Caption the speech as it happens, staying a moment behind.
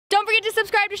forget to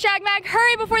subscribe to Shag Mag.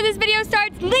 Hurry before this video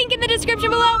starts. Link in the description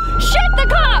below. Shit the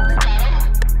cops!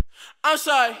 I'm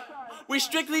sorry, we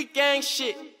strictly gang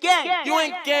shit. Gang. You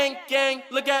ain't gang.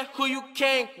 Look at who you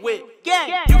came with. Gang.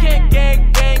 You can't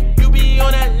gang. You be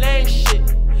on that lame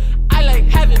shit. I like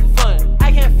having fun.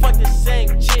 I can't fuck the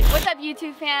same chick. What's up,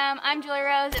 YouTube fam? I'm Julie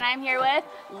Rose, and I'm here with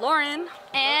Lauren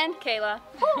and Kayla.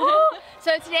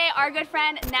 So today, our good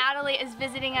friend Natalie is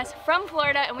visiting us from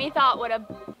Florida, and we thought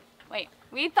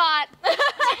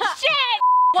shit.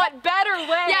 What better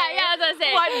way? Yeah, that's what I was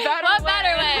saying. What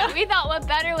better way? We thought, what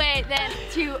better way than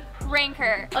to prank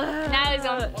her? Natalie's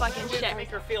going fucking shit. Make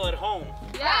her feel at home.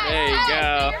 Yeah. There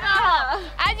you go.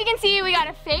 As you can see, we got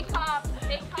a fake cop.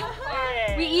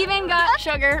 We even got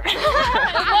sugar. Look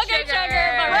at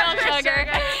sugar, but real sugar.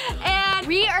 And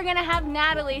we are gonna have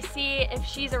Natalie see if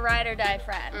she's a ride or die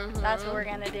friend. That's what we're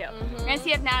gonna do. We're gonna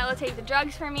see if Natalie will take the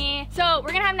drugs for me. So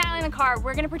we're gonna have Natalie in the car.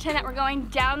 We're gonna pretend that we're going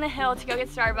down the hill to go get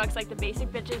Starbucks like the basic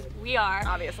bitches we are.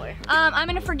 Obviously. I'm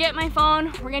gonna forget my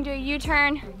phone. We're gonna do a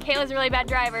U-turn. Kayla's a really bad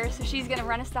driver, so she's gonna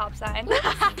run a stop sign.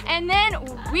 And then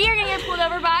we are gonna get pulled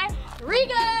over by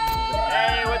Rigo!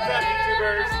 Hey, what's up,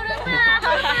 YouTubers?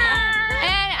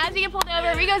 And as we get pulled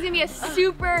over, Rigo's gonna be a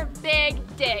super big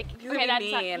dick. He's gonna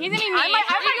be mean. He's gonna be mean.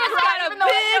 Rigo's got a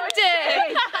big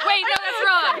dick. Wait, no, that's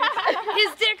wrong.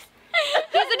 He's a dick.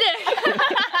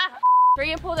 We're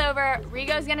gonna get pulled over.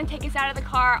 Rigo's gonna take us out of the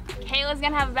car. Kayla's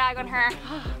gonna have a bag on her.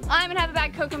 I'm gonna have a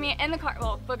bag of coke on me in the car.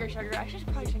 Well, booger sugar. I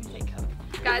probably shouldn't say coke.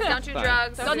 Guys, don't do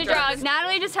drugs. Don't do drugs.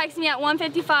 Natalie just texted me at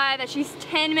 1:55 that she's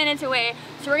 10 minutes away.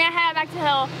 So we're gonna head back to the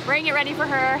hill. We're gonna get ready for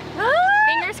her.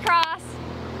 Fingers crossed.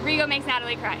 Rigo makes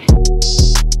Natalie cry. Good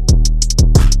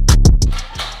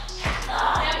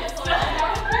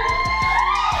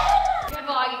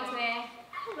vlogging today.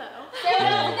 Hello.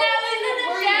 Natalie's in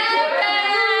the shower.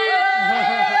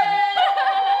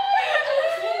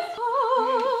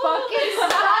 Fucking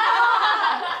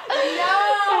stop. No.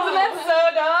 Isn't that so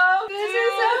dope? This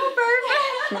is so perfect.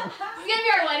 This is gonna be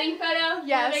our wedding photo.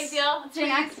 Yes. No big deal. It's your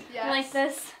next. Yes. Like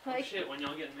this. Like, Shit, when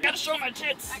y'all get married. I gotta show my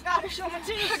tits.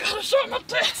 show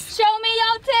me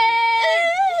your tits.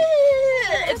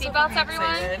 Seatbelts,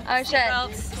 everyone. Oh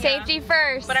shit. Safety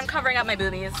first. But I'm covering up my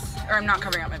boobies. Or I'm not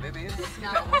covering up my boobies.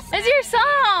 No. It's your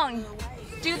song.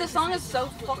 Dude, the song is so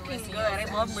fucking good. I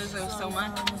love Lizzo so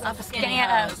much. I'm a skinny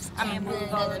ass. I'm a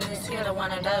move over this, you don't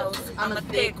want to know. I'm a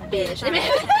thick bitch. I'm a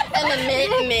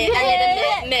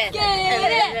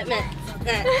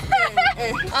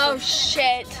Oh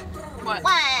shit. What?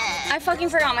 I fucking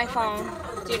forgot my phone.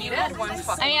 Do you need it? One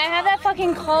fucking. I mean, I have that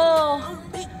fucking call.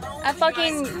 I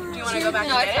fucking. Do you want to go back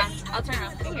No, and it's get fine. it? I'll turn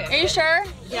around. Are you sure?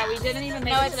 Yeah, we didn't even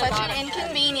make it to the bottom. No, it's such an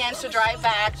inconvenience to drive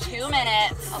back 2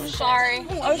 minutes. I'm sorry.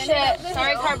 Oh shit.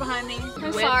 Sorry, car behind me.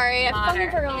 I'm sorry. I fucking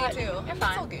forgot. Me too. You're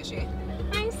fine. It's all Gucci.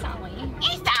 I'm sorry.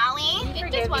 Hey, Sally.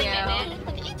 Just 1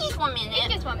 minute. Just 1 minute.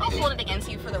 Just 1 I'll minute. hold it against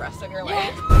you for the rest of your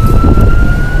life.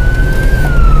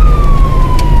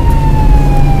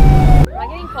 Am I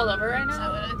getting pulled over right now?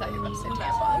 I thought you were about to say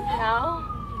No.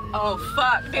 Oh,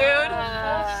 fuck, dude.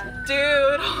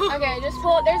 Dude. Okay, just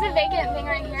pull. There's a vacant thing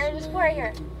right here. Just pull right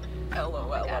here.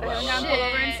 LOL. I haven't gotten pulled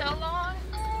over in so long.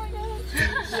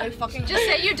 I fucking Just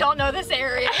say you don't know this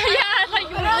area. Yeah, like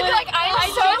you literally like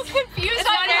I'm so confused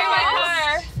on my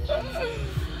car.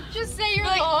 Just say you're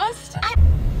lost.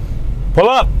 Pull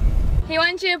up. He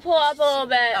wants you to pull up a little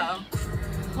bit. Oh.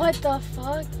 What the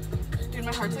fuck? Dude,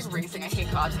 my heart's like racing. I hate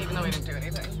cops even though we didn't do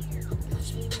anything.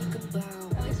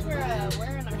 At least we're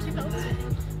wearing our seatbelts.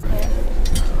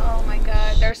 Oh my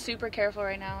god, they're super careful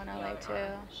right now in LA too.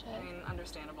 Shit. I mean,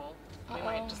 understandable. We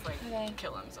might just like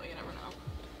kill him, so you never know.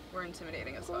 We're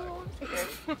intimidating as fuck.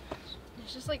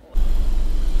 It's just like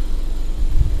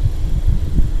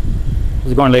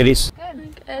How's it going, ladies?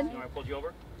 good. Good. You know I pulled you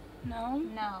over? No.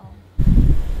 No.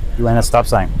 You went at a stop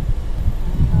sign.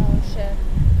 Oh shit.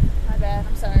 My bad.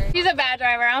 I'm sorry. He's a bad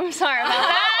driver. I'm sorry about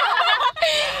that.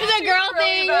 It's a girl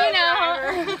thing, you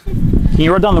know. Can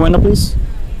you roll down the window, please?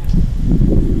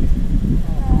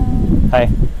 Hi.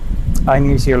 I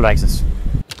need to see your license.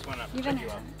 You can have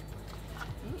it.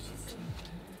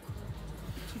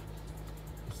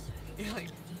 You're like,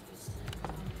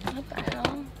 What the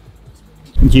hell?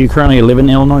 Do you currently live in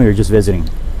Illinois or just visiting?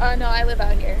 Oh no, I live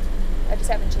out here. I just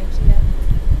haven't changed it yet.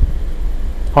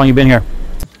 How long you been here?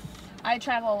 I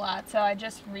travel a lot, so I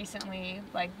just recently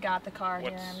got the car here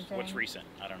and everything. What's recent?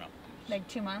 I don't know. Like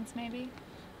 2 months maybe?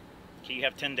 Okay, you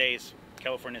have 10 days.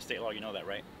 California state law, you know that,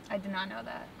 right? I did not know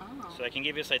that. oh. So I can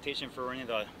give you a citation for running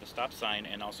the stop sign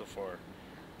and also for...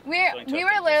 We were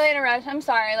literally in a rush. I'm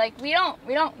sorry. Like we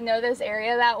don't know this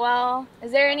area that well.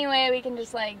 Is there any way we can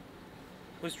just like?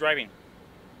 Who's driving?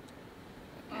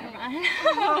 Never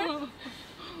mind.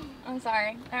 I'm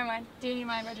sorry. Never mind. Do you need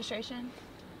my registration?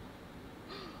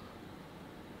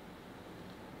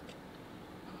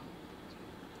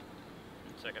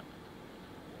 Second.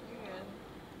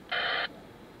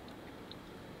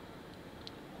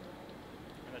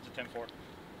 And that's a 10-4.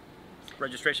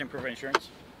 Registration, proof of insurance.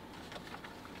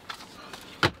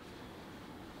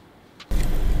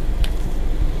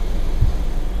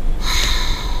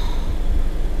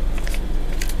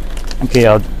 Okay,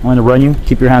 I'm going to run you.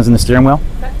 Keep your hands on the steering wheel.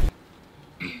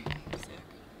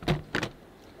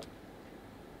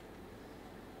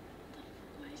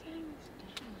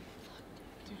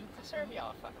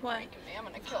 What? I'm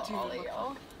gonna kill all of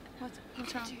y'all. What's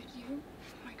wrong? Dude, you.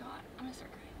 Oh my god, I'm gonna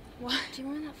start crying. What? Do you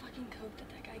remember that fucking coke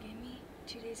that guy gave me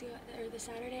 2 days ago, or the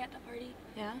Saturday at the party?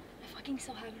 Yeah? I fucking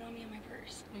still have it on me in my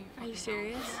purse. Are you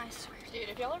serious? Yeah, I swear. Dude,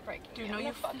 if y'all are breaking me, no,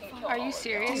 you fucking kill Are all you of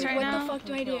serious y'all. right now? What the fuck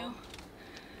do I do?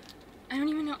 I don't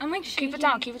even know. I'm like shaking. Keep it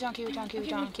down, keep it down, keep it down, keep it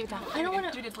down, keep it down. I don't want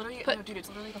to. Dude, it's literally no, dude, it's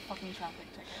literally the fucking traffic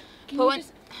ticket.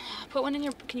 Put one in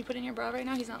your. Can you put it in your bra right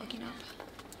now? He's not looking up.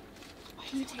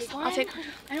 Can you take one? I'll take.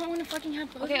 I don't want to fucking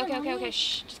have both. Okay.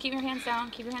 Shh. Just keep your hands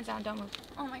down. Keep your hands down. Don't move.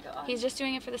 Oh my god. He's just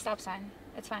doing it for the stop sign.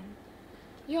 It's fine.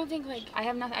 You don't think like I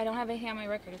have nothing? I don't have anything on my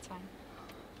record. It's fine.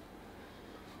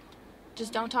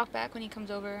 Just don't talk back when he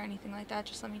comes over or anything like that.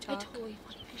 Just let me talk. I totally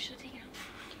fucking. I should have taken out.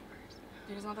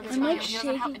 Dude, it's not that I'm like he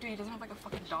doesn't have, dude, he doesn't have like a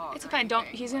fucking dog. It's fine. Don't.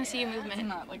 He's gonna see you movement. It's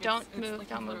not, like, don't it's move. like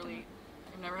Don't move.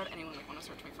 I've never had anyone like want to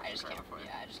search me for a car before.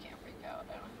 Yeah, I just can't freak out.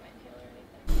 I don't have my inhaler or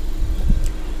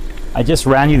anything. I just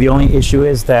ran you. The only issue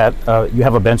is that you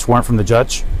have a bench warrant from the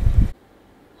judge.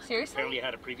 Seriously? Apparently you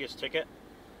had a previous ticket.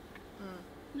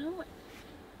 No.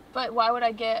 But why would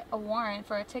I get a warrant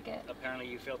for a ticket? Apparently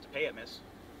you failed to pay it, miss.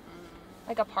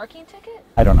 Like a parking ticket?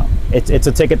 I don't know. It's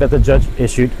a ticket that the judge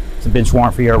issued. It's a bench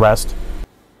warrant for your arrest.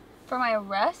 For my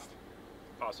arrest?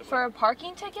 Possibly. For a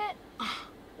parking ticket?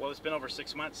 Well, it's been over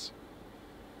 6 months.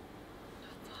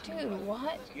 Dude,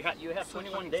 what? You have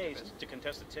 21 days to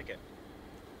contest the ticket.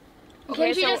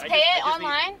 Okay, so just pay it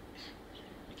online?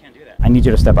 You can't do that. I need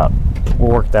you to step out.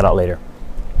 We'll work that out later.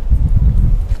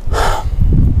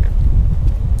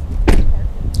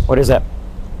 What is that?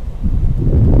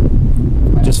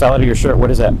 Just fell out of your shirt.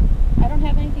 What is that? I don't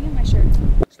have anything in my shirt.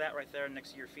 What's that right there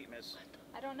next to your feet, miss?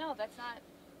 I don't know. That's not.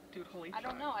 Dude, holy I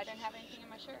don't know. I didn't have anything in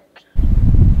my shirt.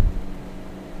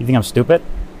 You think I'm stupid?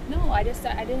 No, I didn't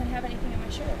have anything in my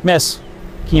shirt. Miss,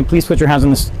 can you please put your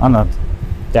hands on the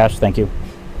dash? Thank you.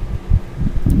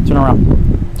 Turn around.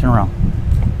 Turn around.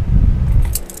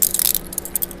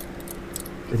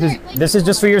 This is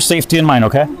just for your safety and mine,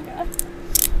 okay?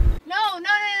 No.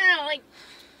 Like.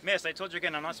 Miss, I told you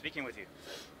again, I'm not speaking with you.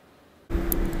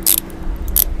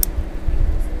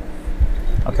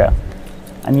 Okay.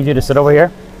 I need you to sit over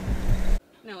here.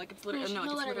 No, like it's literally it's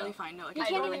literally fine. No, like I it's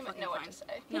don't literally even fucking know what fine. to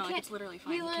say. No, like it's literally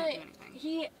fine. You can't do anything.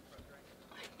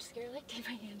 I'm scared. Like, take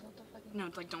my hand off the fucking. No,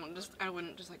 it's like don't just. I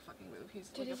wouldn't just like fucking move. He's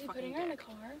Dude, like is a he fucking putting her in the dick.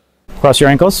 car? Cross your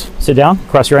ankles. Sit down.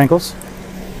 Cross your ankles.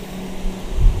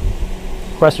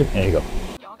 Cross your. There you go.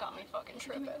 Y'all got me fucking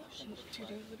tripping.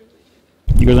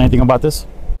 You guys know anything about this?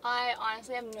 I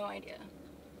honestly have no idea.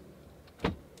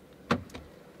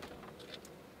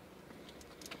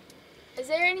 Is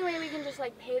there any way we can just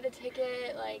like pay the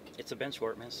ticket? Like It's a bench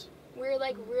warrant, miss. we're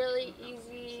like really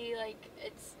easy. Like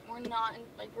we're not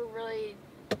like we're really.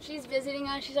 She's visiting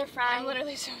us. She's our friend. I'm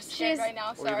literally so scared right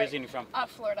now. Where are you Sorry. visiting from?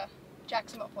 Florida,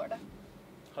 Jacksonville, Florida.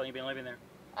 How long you been living there?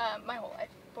 My whole life,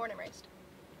 born and raised.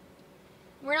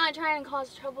 We're not trying to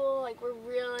cause trouble. Like we're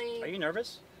really. Are you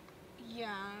nervous?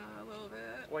 Yeah, a little bit.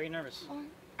 Why are you nervous?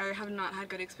 I have not had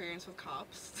good experience with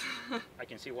cops. I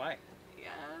can see why. Yes.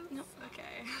 No. Okay.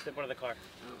 Step out of the car.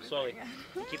 Slowly.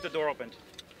 Keep the door opened.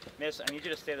 Miss, I need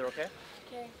you to stay there, okay?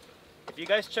 Okay. If you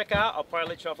guys check out, I'll probably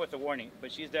let you off with a warning,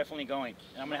 but she's definitely going.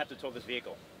 And I'm going to have to tow this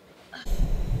vehicle.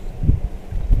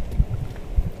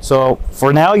 So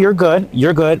for now, you're good,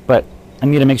 but I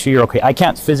need to make sure you're okay. I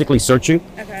can't physically search you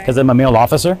because I'm a male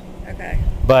officer. Okay.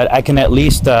 But I can at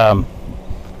least look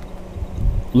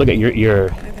at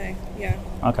your. Okay. Yeah.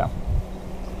 Okay. I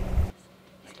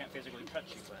can't physically touch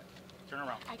you, but turn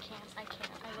around. I can't. I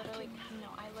literally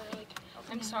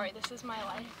I'm sorry. This is my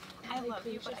life. I love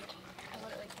you, but I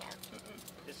literally can't.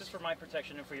 This is for my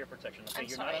protection and for your protection. Okay, I'm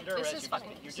you're sorry. not under This arrest. is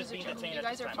fucking. You're just being this is a joke. detained You at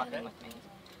guys this are time, fucking okay? with me.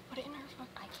 Put it in her fuck.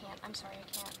 I can't. I'm sorry. I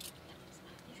can't.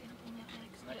 He's gonna pull me up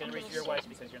next. I'm not going to reach your wife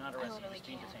because you're not I arrested. You're literally just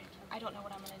being can't. detained. I don't know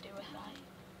what I'm gonna do with that.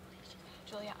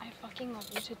 Julia, I fucking love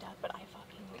you to death, but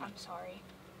I'm sorry.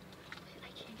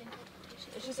 I can't get it.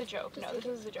 It's just a joke. No, this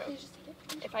is a joke.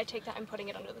 If I take that, I'm putting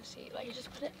it under the seat. Like, just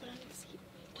put it under the seat.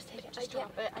 Just take it. Just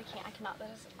drop it. I can't. I cannot.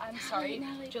 I'm sorry,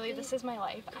 Natalie, Julie. This is my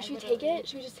life. Should we take it?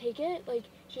 Should we just take it? Like,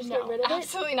 should we just get rid of it?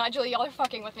 Absolutely not, Julie. Y'all are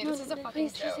fucking with me. This is a fucking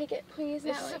please, joke. just take it. Please,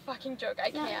 This is a fucking joke.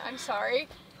 I can't. I'm sorry.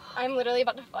 I'm literally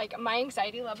about to, like, my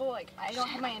anxiety level, like, I don't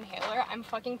have my inhaler. I'm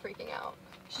fucking freaking out.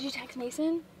 Should you text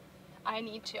Mason? I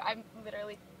need to. I'm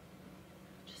literally,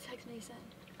 Just text Mason.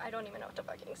 I don't even know what to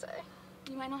fucking say.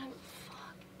 You might not have. Fuck.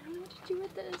 I don't know what to do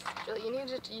with this. Julie,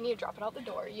 you need to drop it out the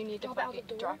door. You need to Drop it out fucking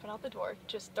the door? drop it out the door.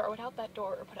 Just throw it out that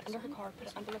door or put it under her car. Put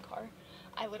it under the car.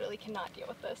 I literally cannot deal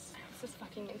with this. This is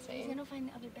fucking He's insane. gonna find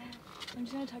the other bag. I'm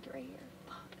just gonna tuck it right here.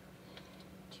 Fuck.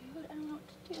 Dude, I don't know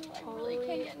what to do. I really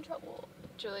can't get in trouble.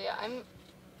 Julia,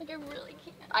 Like, I really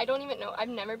can't. I don't even know. I've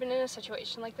never been in a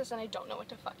situation like this and I don't know what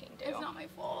to fucking do. It's not my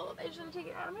fault. I just had to take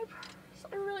it out of my purse.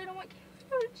 I really don't want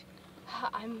cabbage.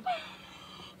 I'm,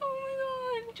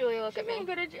 Oh my god. Julia, look She's at me. gonna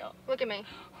go to jail. Look at me.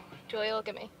 Julia, look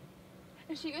at me.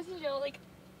 If she goes to jail, like,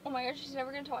 oh my god, she's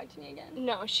never gonna talk to me again.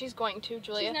 No, she's going to,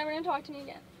 Julia. She's never gonna talk to me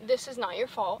again. This is not your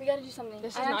fault. We gotta do something.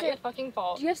 This is I have not to- your fucking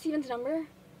fault. Do you have Steven's number?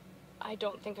 I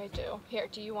don't think I do. Here,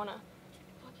 do you wanna?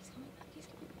 Fuck, he's coming back. He's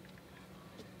coming back.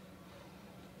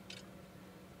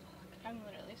 I'm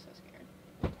literally so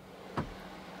scared.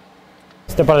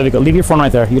 Step out of the vehicle. Leave your phone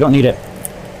right there. You don't need it.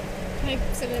 Can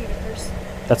I sit in the purse?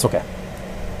 That's okay.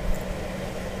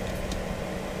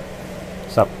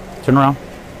 Stop. Turn around.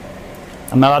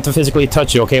 I'm not allowed to physically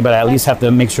touch you, okay? But I at least have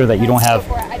to make sure that you don't have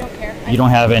I don't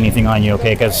care. anything on you,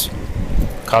 okay? Because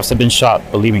cops have been shot.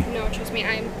 Believe me. No, trust me.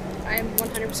 I'm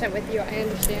 100% with you. I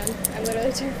understand. I'm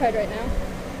literally terrified right now.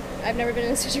 I've never been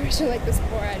in a situation like this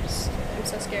before. I'm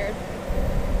so scared.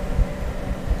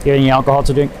 Do you have any alcohol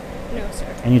to drink? No, sir.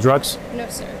 Any drugs? No,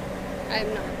 sir. I'm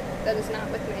not. That is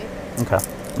not with me. Okay.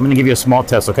 I'm gonna give you a small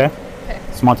test, okay? Okay.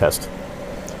 Small test.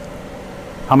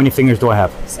 How many fingers do I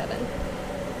have? 7.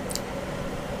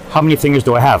 How many fingers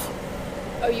do I have?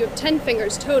 Oh, you have 10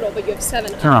 fingers total, but you have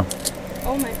 7. Turn around.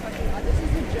 Oh my fucking god, this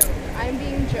is a joke. I'm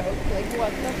being joked. Like,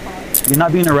 what the fuck? You're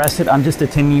not being arrested. I'm just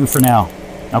detaining you for now.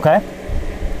 Okay?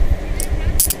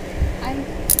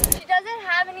 She doesn't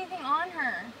have anything on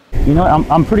her. You know what?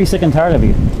 I'm pretty sick and tired of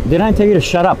you. Didn't I tell you to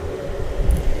shut up?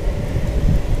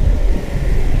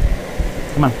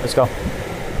 Come on, let's go.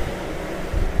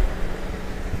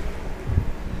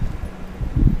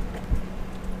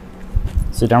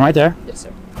 Sit down right there. Yes,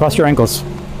 sir. Cross your ankles.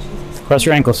 Cross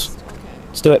your ankles.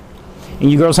 Let's do it.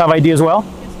 And you girls have ID as well?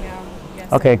 Yes, ma'am.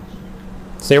 Yes. Okay.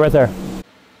 Stay right there.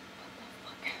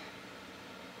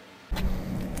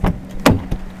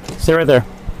 Stay right there.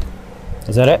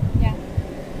 Is that it? Yeah.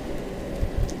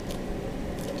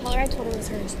 Tell her I told her it was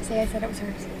hers. Say I said it was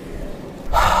hers.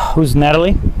 Who's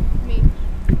Natalie? Me.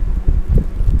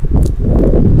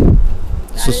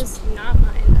 That is not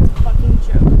mine. That's a fucking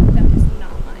joke. That is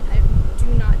not mine. I do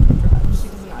not do drugs. She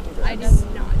does not do drugs. I do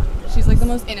not do drugs. She's like the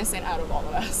most innocent out of all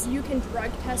of us. You can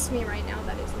drug test me right now.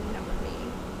 That is never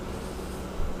me.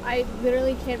 I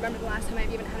literally can't remember the last time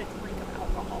I've even had a drink of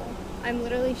alcohol. I'm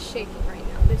literally shaking right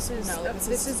now. This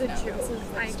is a joke.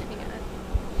 I can't.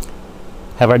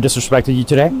 Have I disrespected you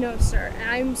today? No, sir.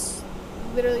 And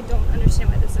literally don't understand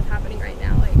why this is happening right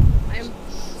now. Like,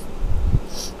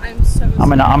 I'm so.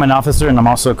 I'm an officer and I'm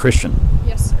also a Christian.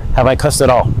 Yes, sir. Have I cussed at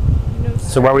all? No, sir.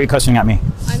 So why were you cussing at me?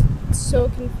 I'm so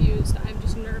confused. I'm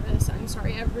just nervous. I'm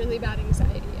sorry. I have really bad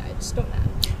anxiety. I just don't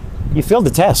know. You failed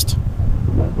the test.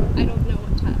 I don't know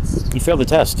what test. You failed the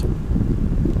test.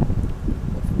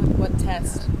 What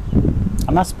test?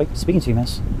 I'm not speaking to you,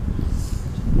 miss.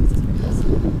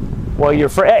 Well, you're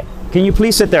hey, can you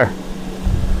please sit there?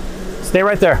 Stay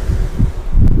right there.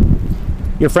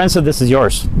 Your friend said this is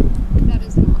yours. That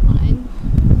is not mine.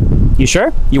 You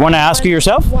sure? You want to ask her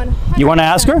yourself? 100% You want to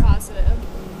ask her? Positive.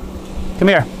 Come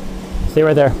here. Stay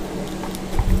right there.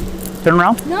 Turn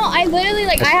around. No, I literally,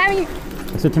 like, I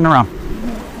haven't. So turn around.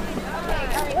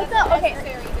 What's up? Okay.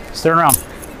 Turn around.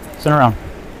 Turn around.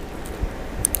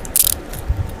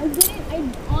 I didn't, I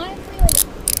honestly,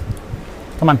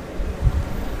 like. Come on.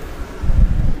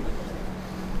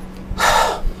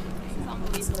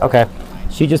 Okay.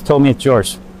 She just told me it's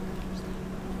yours.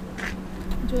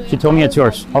 Julia, She told me it's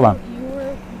yours. Hold on. You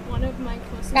were one of my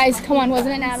closest. Guys, come on, fucking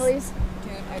wasn't it friends. Natalie's?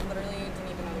 Dude, I literally didn't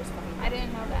even know there was fucking. I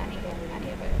didn't know that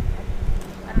any of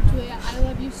it. Julia, I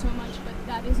love you so much, but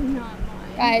that is not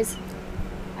mine. Guys,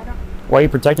 Why are you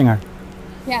protecting her?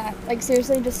 yeah, like,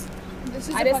 seriously, just. This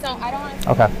is I a just fucking don't, I don't want to.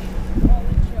 Okay. all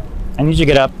a joke. I need you to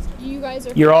get up. You guys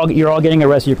are. You're all getting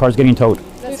arrested. Your car's getting towed.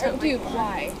 That's not Dude, my fault.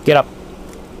 why? Get up.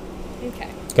 Okay.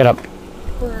 Get up.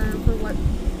 For what?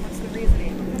 What's the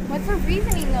reasoning? What's the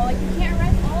reasoning, though? Like, you can't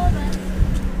arrest all of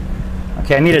us.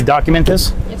 Okay, I need to document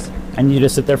this. Yes, sir. I need you to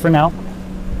sit there for now.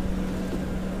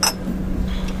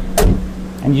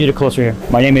 I need you to closer here.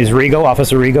 My name is Rigo,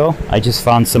 Officer Rigo. I just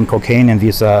found some cocaine in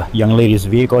this young lady's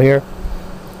vehicle here.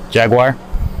 Jaguar.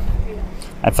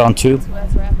 I found 2.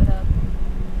 Let's wrap it up.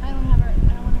 I don't want her to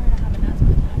have an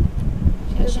asthma attack.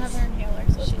 She doesn't have her inhaler,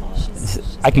 so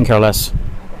she's I can care less.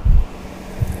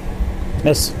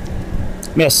 Miss.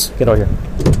 Miss, get over here.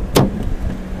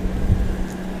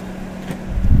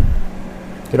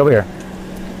 Get over here.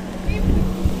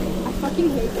 I fucking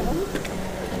hate them.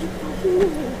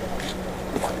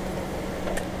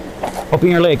 Open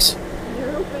your legs.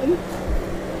 They're open.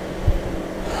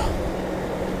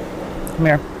 Come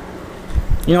here.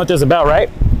 You know what this is about, right?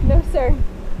 No, sir.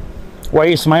 Why are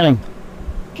you smiling?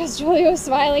 Because Julia was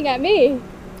smiling at me.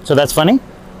 So that's funny?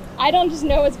 I don't just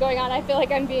know what's going on. I feel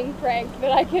like I'm being pranked,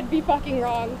 but I could be fucking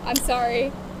wrong. I'm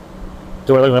sorry.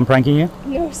 Do I look like I'm pranking you?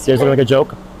 No, sir. Does it look like a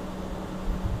joke?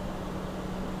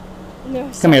 No,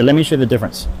 sir. Come here, let me show you the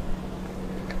difference.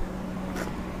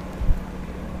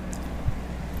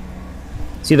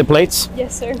 See the plates?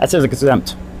 Yes, sir. That says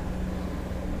exempt.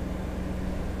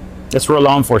 That's for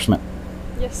law enforcement.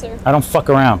 Yes, sir. I don't fuck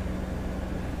around.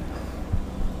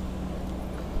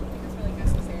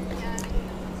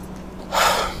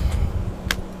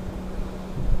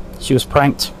 She was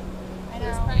pranked. I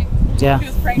know. Yeah,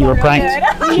 you were pranked.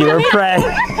 You were pranked.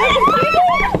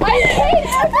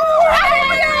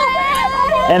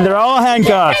 And they're all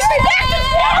handcuffed.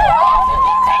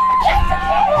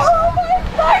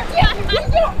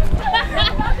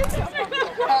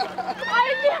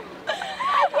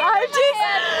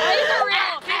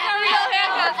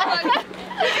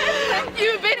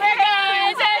 You've been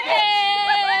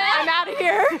I'm out of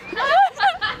here.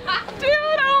 Dude,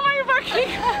 oh my fucking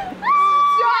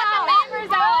god. The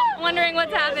neighbors out wondering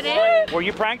what's happening. Were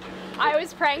you pranked? I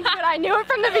was pranked, but I knew it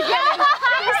from the beginning.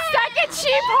 The second she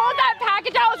pulled that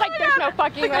package out, I was like, there's no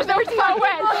fucking way. There's no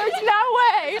way. There's no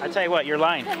way. I'll tell you what, you're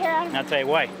lying. And I'll tell you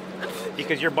why.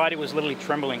 Because your body was literally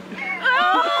trembling. You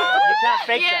can't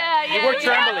fake that. You were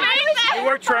trembling. You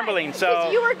were trembling, so.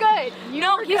 You were good. You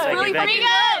were He's good. really pretty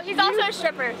good. He's also a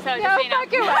stripper, so just so you know.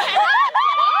 Fucking way.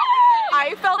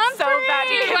 I felt so bad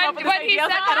to come up with this idea. I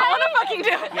was like, I don't want to fucking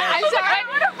do it. I'm sorry. I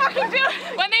want to fucking do it.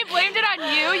 When they blamed it on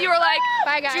you, you were like,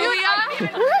 bye guys. Julia.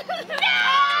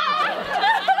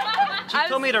 She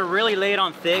told me to really lay it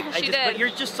on thick. She did. But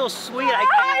you're just so sweet. I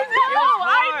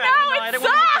know, it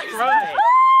sucks. Right.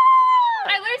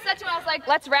 I literally said to him, I was like,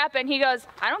 let's rap, and he goes,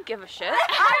 I don't give a shit. I'm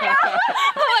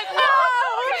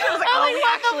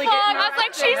I was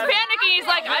like, she's panicking. He's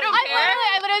like, I don't care.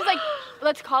 I literally was like,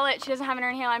 let's call it. She doesn't have an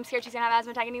inhaler. I'm scared she's gonna have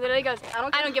asthma attack. And he literally goes,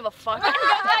 I don't give a fuck.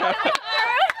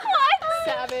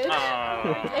 Savage.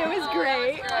 It was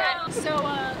great. So,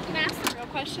 can I ask the real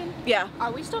question? Yeah.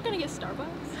 Are we still gonna get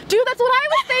Starbucks? Dude, that's what I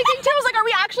was thinking too. I was like, are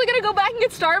we actually gonna go back and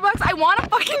get Starbucks? I want a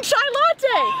fucking chai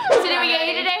latte. So did we get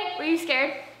you today? Were you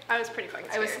scared? I was pretty fucking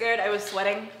scared. I was scared. I was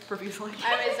sweating profusely.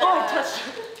 I was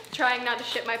trying not to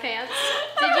shit my pants.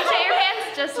 Did you shit your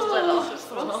pants?